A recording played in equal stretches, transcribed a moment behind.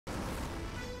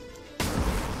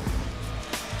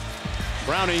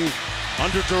Browning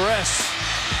under duress.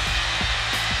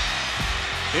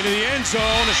 Into the end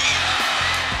zone.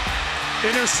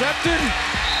 Intercepted.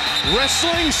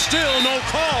 Wrestling, still no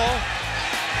call.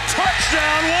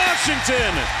 Touchdown,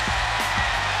 Washington!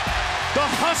 The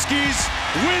Huskies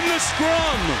win the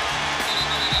scrum.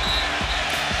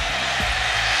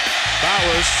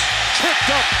 Bowers tripped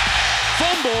up,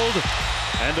 fumbled,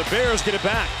 and the Bears get it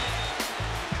back.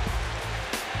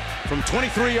 From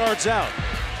 23 yards out,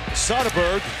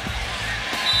 Soderberg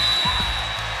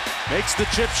makes the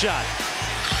chip shot.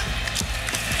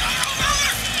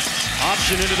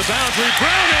 Option into the boundary,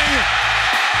 Browning!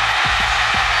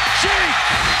 Jake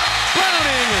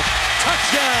Browning,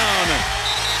 touchdown!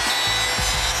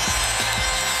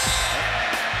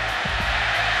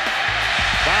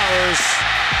 Bowers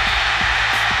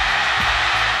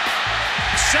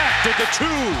sacked at the 2.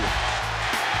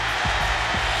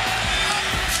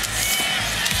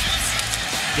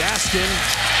 Gaskin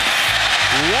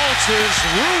waltzes,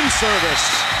 room service,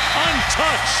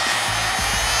 untouched.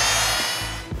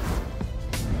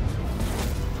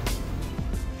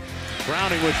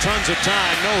 Browning with tons of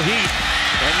time, no heat,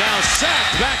 and now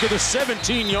sacked back to the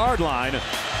 17-yard line. I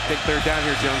think third down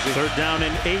here, Jonesy. Third down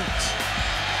and 8.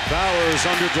 Bowers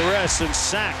under duress and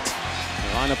sacked.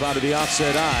 Line up out of the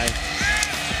offset eye.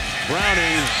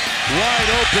 Browning wide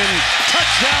open,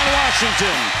 touchdown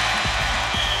Washington.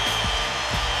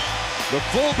 The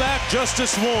fullback,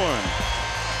 Justice Warren.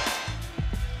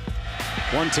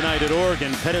 One tonight at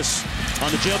Oregon. Pettis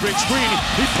on the jailbreak screen.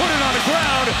 He put it on the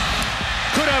ground.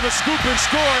 Could have a scoop and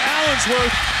score.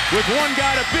 Allensworth with one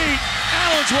guy to beat.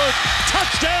 Allensworth,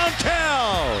 touchdown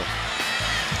Cal.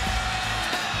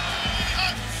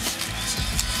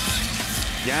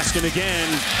 Gaskin again,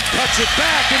 cuts it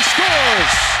back and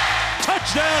scores.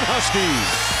 Touchdown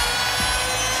Huskies.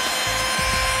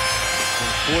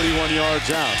 41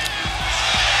 yards out.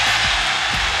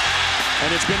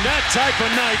 And it's been that type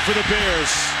of night for the Bears.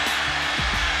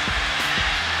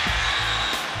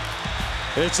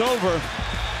 It's over.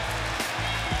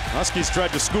 Huskies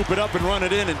tried to scoop it up and run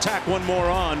it in and tack one more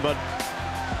on, but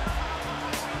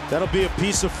that'll be a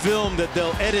piece of film that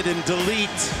they'll edit and delete,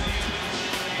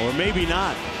 or maybe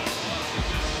not.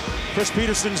 Chris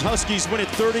Peterson's Huskies win it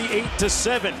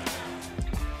 38-7.